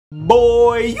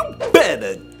Boy, you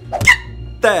better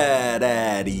get that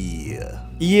out of here.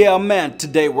 Yeah, man,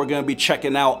 today we're gonna be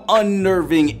checking out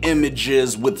unnerving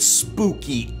images with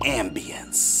spooky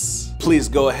ambience. Please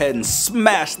go ahead and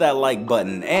smash that like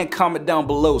button and comment down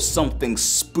below something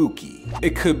spooky.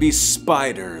 It could be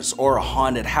spiders or a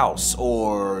haunted house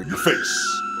or your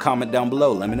face. Comment down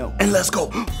below, let me know. And let's go.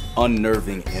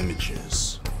 Unnerving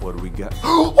images. What do we got?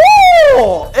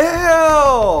 Oh, ew!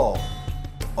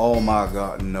 Oh my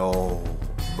God, no,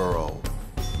 bro.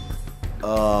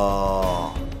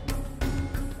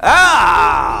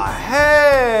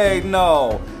 Hey,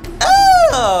 no.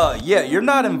 Yeah, you're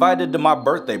not invited to my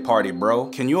birthday party, bro.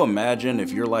 Can you imagine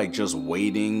if you're like just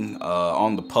waiting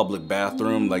on the public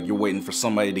bathroom, like you're waiting for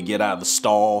somebody to get out of the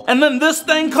stall, and then this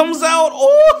thing comes out?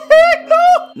 Oh, heck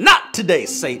no! Not today,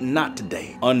 Satan, not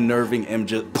today. Unnerving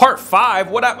images, part 5,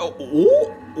 what happened?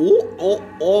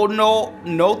 Oh, no,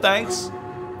 no thanks.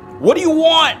 What do you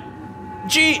want?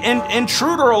 Gee,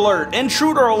 intruder alert,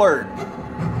 intruder alert.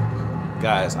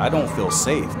 Guys, I don't feel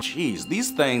safe. Jeez,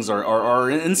 these things are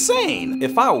insane.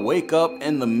 If I wake up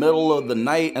in the middle of the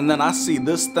night and then I see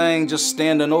this thing just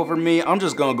standing over me, I'm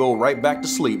just gonna go right back to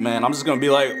sleep, man. I'm just gonna be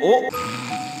like,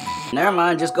 oh. Never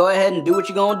mind, just go ahead and do what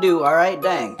you're gonna do, alright?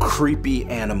 Dang. Creepy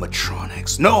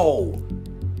animatronics. No!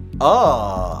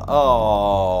 Oh.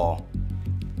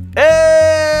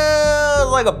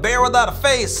 Like a bear without a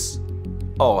face.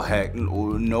 Oh heck,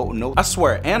 no. I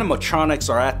swear, animatronics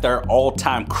are at their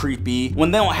all-time creepy when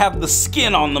they don't have the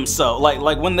skin on themselves.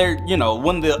 Like when they're, you know,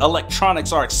 when the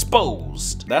electronics are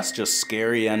exposed. That's just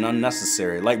scary and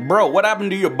unnecessary. Like, bro, what happened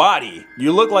to your body?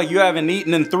 You look like you haven't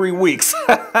eaten in 3 weeks.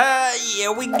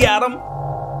 Yeah, we got him.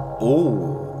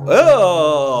 Oh,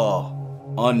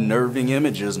 unnerving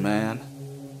images, man.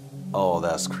 Oh,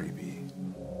 that's creepy.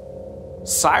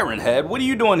 Siren Head, what are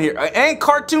you doing here? And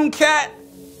Cartoon Cat?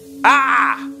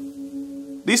 Ah!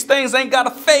 These things ain't got a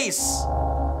face.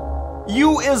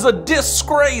 You is a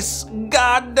disgrace.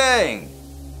 God dang.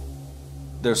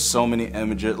 There's so many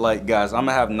images. Like, guys, I'm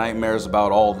gonna have nightmares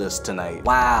about all this tonight.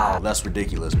 Wow. That's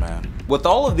ridiculous, man. With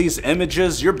all of these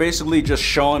images, you're basically just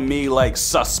showing me like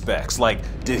suspects. Like,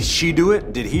 did she do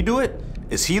it? Did he do it?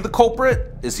 Is he the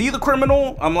culprit? Is he the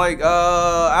criminal? I'm like,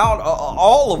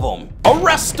 all of them.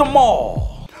 Arrest them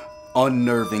all.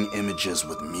 Unnerving images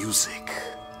with music.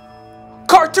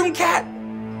 Cartoon Cat,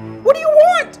 what do you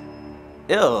want?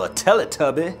 Ew,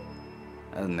 Teletubby.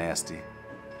 That's nasty.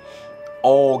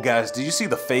 Oh, guys, did you see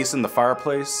the face in the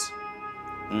fireplace?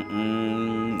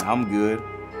 I'm good.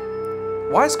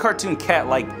 Why is Cartoon Cat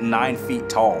like 9 feet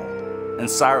tall and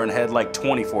Siren Head like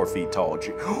 24 feet tall?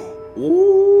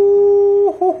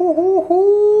 Ooh,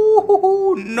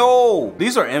 no.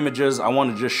 These are images I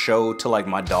want to just show to like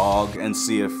my dog and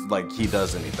see if like he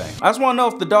does anything. I just want to know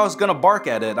if the dog's gonna bark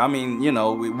at it. I mean, you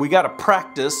know, we gotta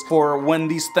practice for when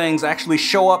these things actually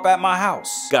show up at my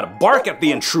house. Gotta bark at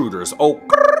the intruders. Oh,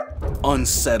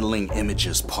 unsettling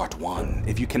images part 1.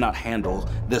 If you cannot handle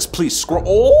this, please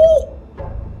scroll.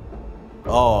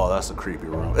 Oh, that's a creepy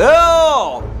room.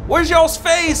 Oh, where's y'all's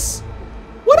face?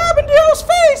 What happened to y'all's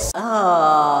face?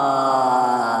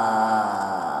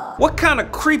 What kind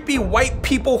of creepy white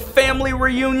people family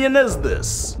reunion is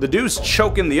this? The dude's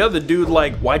choking the other dude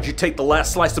like, why'd you take the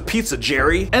last slice of pizza,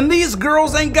 Jerry? And these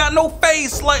girls ain't got no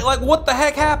face. Like what the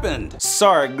heck happened?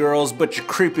 Sorry, girls, but you're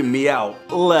creeping me out.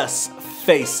 Let's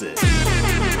face it.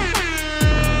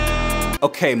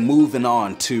 Okay, moving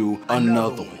on to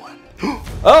another one.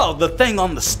 Oh, the thing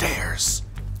on the stairs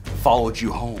followed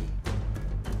you home.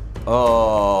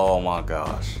 Oh my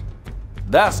gosh.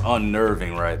 That's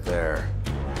unnerving right there.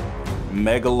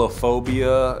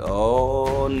 Megalophobia.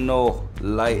 Oh no.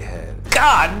 Lighthead.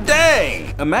 God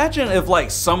dang! Imagine if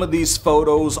like some of these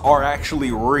photos are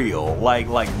actually real. Like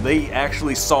they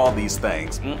actually saw these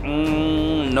things.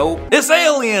 Nope. It's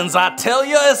aliens, I tell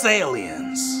ya, it's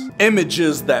aliens.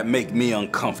 Images that make me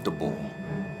uncomfortable.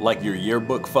 Like your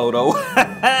yearbook photo.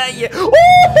 Yeah.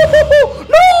 Ooh,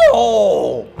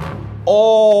 no!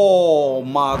 Oh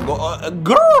my God,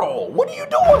 girl, what are you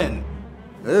doing?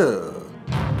 Ugh.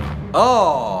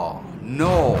 Oh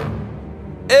no.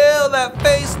 Ew, that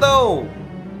face though.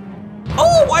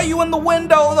 Oh, why are you in the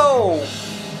window though?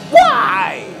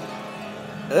 Why?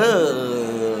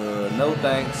 No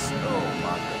thanks. Oh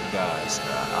my God, guys,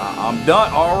 I'm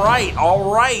done. All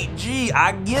right. Gee,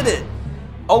 I get it.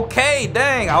 Okay,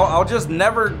 dang, I'll just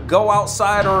never go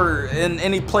outside or in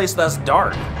any place that's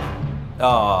dark.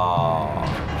 Wow.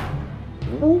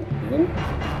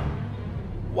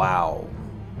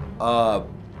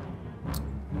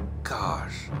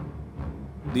 Gosh.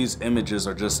 These images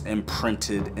are just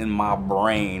imprinted in my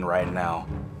brain right now.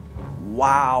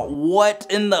 Wow, what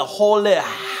in the holy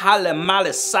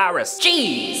halimalisaurus?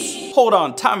 Jeez! Hold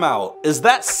on, time out. Is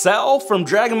that Cell from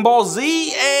Dragon Ball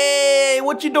Z? Hey,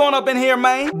 what you doing up in here,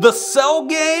 man? The Cell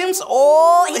games?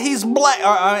 Oh, he's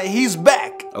black. He's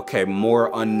back. Okay,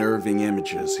 more unnerving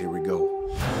images. Here we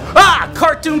go. Ah,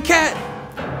 cartoon cat!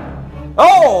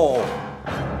 Oh!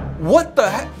 What the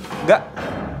heck?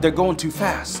 They're going too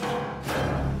fast.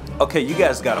 Okay, you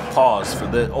guys gotta pause for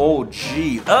this. Oh,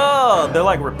 gee. Oh, they're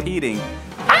like repeating.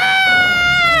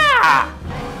 Ah!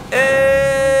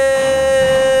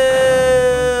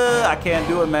 I can't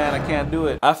do it, man. I can't do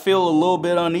it. I feel a little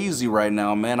bit uneasy right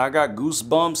now, man. I got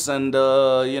goosebumps and,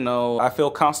 you know, I feel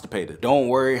constipated. Don't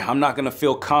worry, I'm not gonna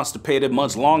feel constipated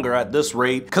much longer at this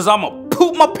rate, because I'm gonna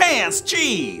poop my pants.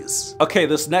 Jeez. Okay,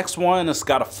 this next one has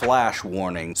got a flash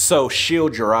warning, so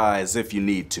shield your eyes if you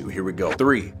need to. Here we go.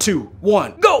 3, 2,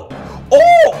 1, go!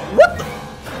 Oh, what the?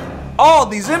 All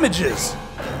these images.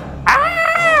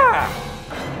 Ah!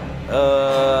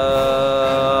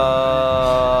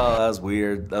 That's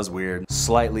weird. That's weird.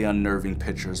 Slightly unnerving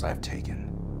pictures I've taken.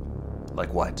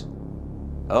 Like what?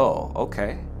 Oh,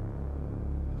 okay.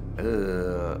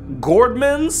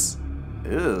 Gordmans?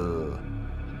 Ew.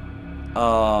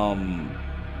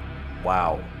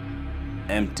 Wow.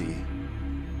 Empty.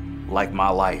 Like my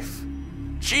life.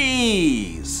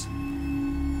 Jeez.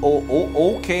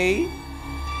 Oh, okay.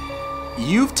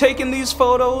 You've taken these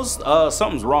photos?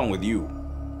 Something's wrong with you.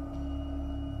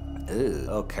 Ew.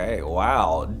 Okay,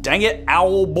 wow. Dang it,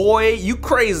 owl boy, you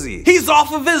crazy. He's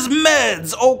off of his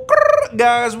meds. Oh,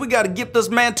 guys, we gotta get this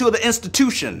man to the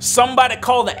institution. Somebody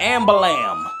call the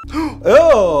ambulam.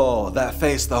 Oh, that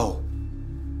face though.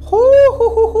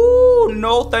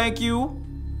 No, thank you.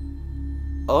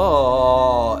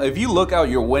 Oh, if you look out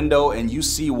your window and you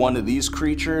see one of these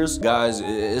creatures, guys,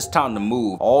 it's time to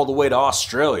move all the way to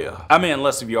Australia. I mean,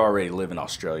 unless if you already live in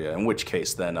Australia, in which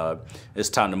case then it's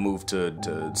time to move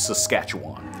to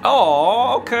Saskatchewan.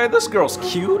 Oh, okay, this girl's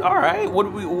cute. All right,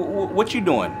 what you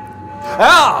doing?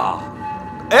 Ah,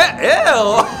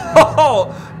 ew.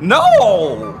 Oh,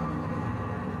 no.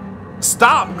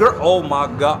 Stop, girl. Oh my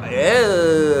God.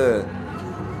 Ew.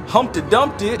 Humpty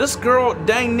Dumpty, this girl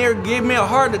dang near gave me a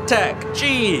heart attack.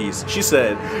 Jeez. She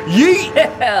said, yeet.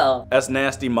 Hell. That's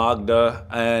nasty, Magda.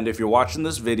 And if you're watching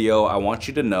this video, I want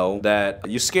you to know that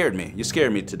you scared me. You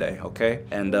scared me today, okay?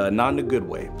 And not in a good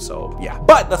way, so yeah.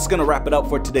 But that's gonna wrap it up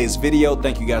for today's video.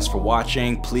 Thank you guys for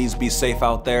watching. Please be safe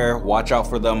out there. Watch out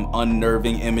for them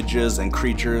unnerving images and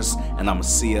creatures. And I'ma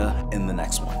see ya in the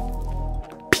next one.